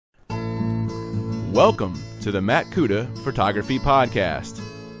Welcome to the Matt Cuda Photography Podcast,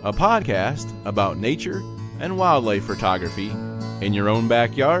 a podcast about nature and wildlife photography in your own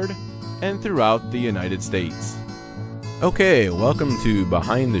backyard and throughout the United States. Okay, welcome to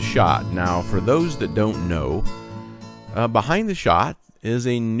Behind the Shot. Now, for those that don't know, Behind the Shot is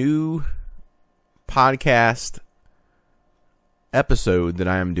a new podcast episode that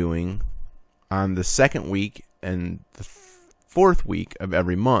I am doing on the second week and the fourth week of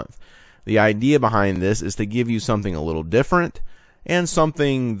every month. The idea behind this is to give you something a little different and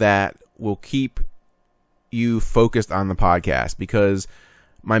something that will keep you focused on the podcast, because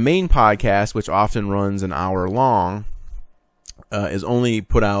my main podcast, which often runs an hour long, is only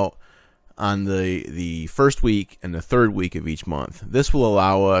put out on the first week and the third week of each month. This will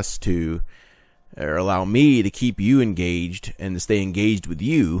allow me to keep you engaged and to stay engaged with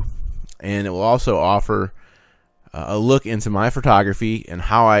you, and it will also offer a look into my photography and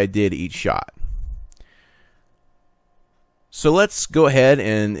how I did each shot. So let's go ahead,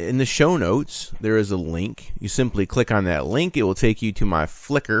 and in the show notes there is a link. You simply click on that link. It will take you to my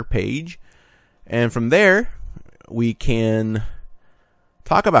Flickr page, and from there we can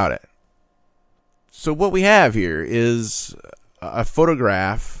talk about it. So what we have here is a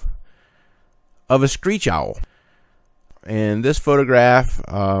photograph of a screech owl, and this photograph,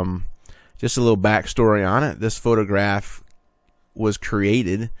 just a little backstory on it. This photograph was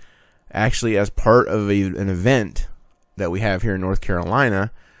created actually as part of an event that we have here in North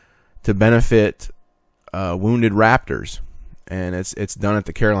Carolina to benefit wounded raptors, and it's done at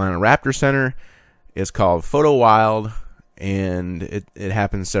the Carolina Raptor Center. It's called Photo Wild, and it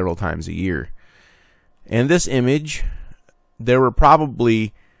happens several times a year. And this image, there were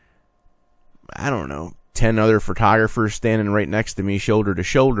probably, I don't know, 10 other photographers standing right next to me, shoulder to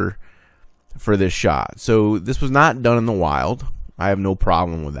shoulder, for this shot. So this was not done in the wild. I have no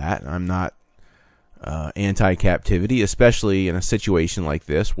problem with that. I'm not anti-captivity, especially in a situation like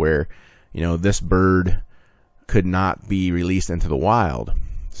this where, you know, this bird could not be released into the wild.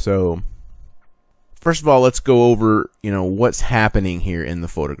 So first of all, let's go over, you know, what's happening here in the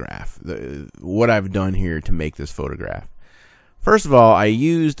photograph, what I've done here to make this photograph. First of all, I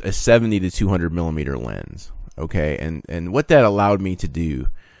used a 70 to 200 millimeter lens. Okay, and what that allowed me to do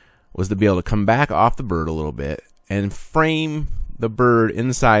was to be able to come back off the bird a little bit and frame the bird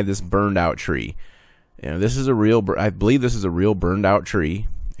inside this burned out tree. You know, this is a real, I believe this is a real burned out tree.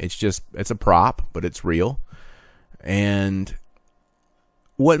 It's a prop, but it's real. And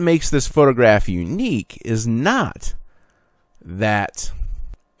what makes this photograph unique is not that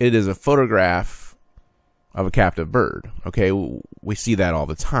it is a photograph of a captive bird. Okay, we see that all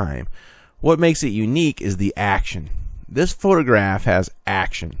the time. What makes it unique is the action. This photograph has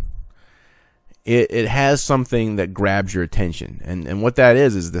action. It has something that grabs your attention, and what that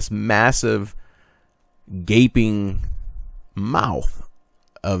is this massive gaping mouth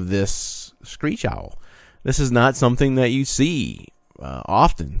of this screech owl. This is not something that you see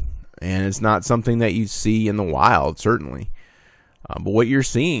often, and it's not something that you see in the wild, certainly. But what you're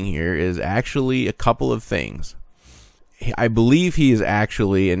seeing here is actually a couple of things. I believe he is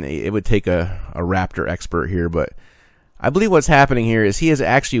actually, and it would take a raptor expert here, but I believe what's happening here is he is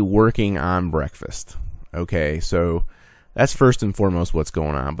actually working on breakfast. Okay, so that's first and foremost what's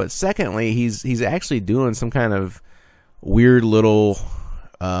going on. But secondly, he's actually doing some kind of weird little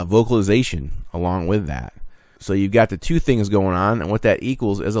vocalization along with that. So you've got the two things going on, and what that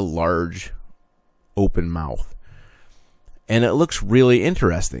equals is a large open mouth. And it looks really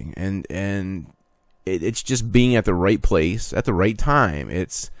interesting, and it's just being at the right place at the right time.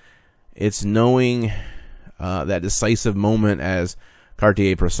 It's knowing that decisive moment, as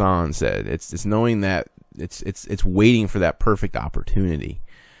Cartier-Bresson said. It's knowing that it's waiting for that perfect opportunity.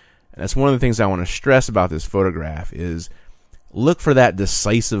 And that's one of the things I want to stress about this photograph is look for that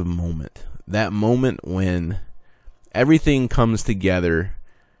decisive moment. That moment when everything comes together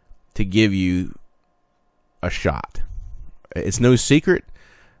to give you a shot. It's no secret,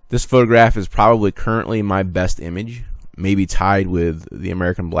 this photograph is probably currently my best image, maybe tied with the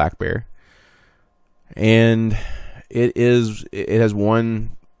American black bear. And it has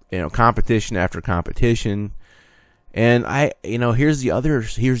won, you know, competition after competition. And here's the other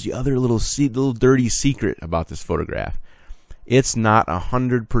little dirty secret about this photograph. It's not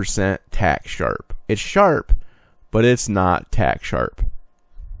 100% tack sharp. It's sharp, but it's not tack sharp.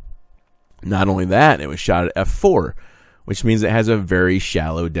 Not only that, it was shot at f4, which means it has a very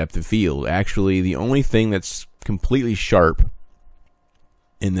shallow depth of field. Actually, the only thing that's completely sharp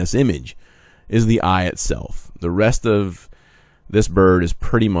in this image is the eye itself. The rest of this bird is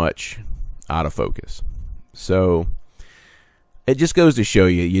pretty much out of focus. So it just goes to show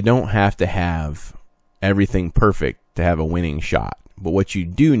you, you don't have to have everything perfect to have a winning shot. But what you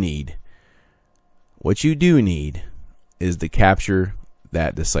do need is to capture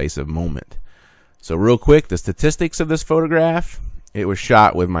that decisive moment. So real quick, the statistics of this photograph: it was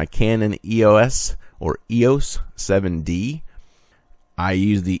shot with my Canon EOS 7D. I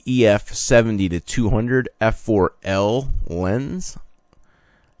used the EF 70-200 f4L lens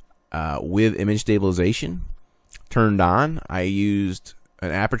with image stabilization turned on. I used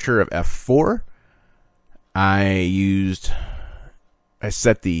an aperture of f4. I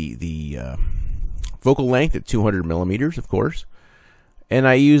set the focal length at 200 millimeters, of course, and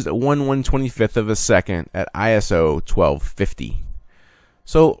I used a 1/125th of a second at ISO 1250.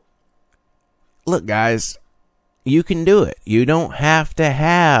 So, look, guys, you can do it. You don't have to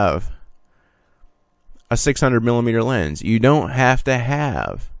have a 600 millimeter lens. You don't have to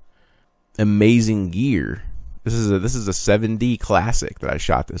have amazing gear. This is a 7D classic that I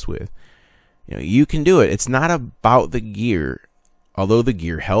shot this with. You know, you can do it. It's not about the gear, although the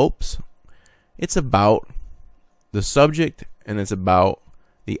gear helps. It's about the subject, and it's about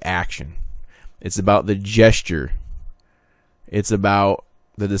the action. It's about the gesture. It's about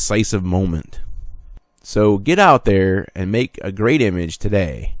the decisive moment. So get out there and make a great image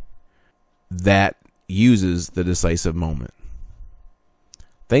today that uses the decisive moment.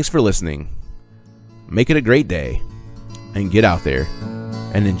 Thanks for listening. Make it a great day, and get out there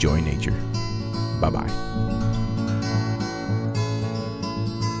and enjoy nature. Bye-bye.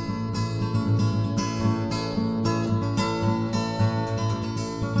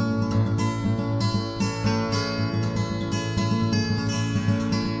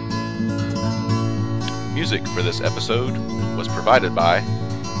 Music for this episode was provided by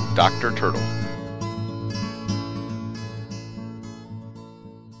Dr. Turtle.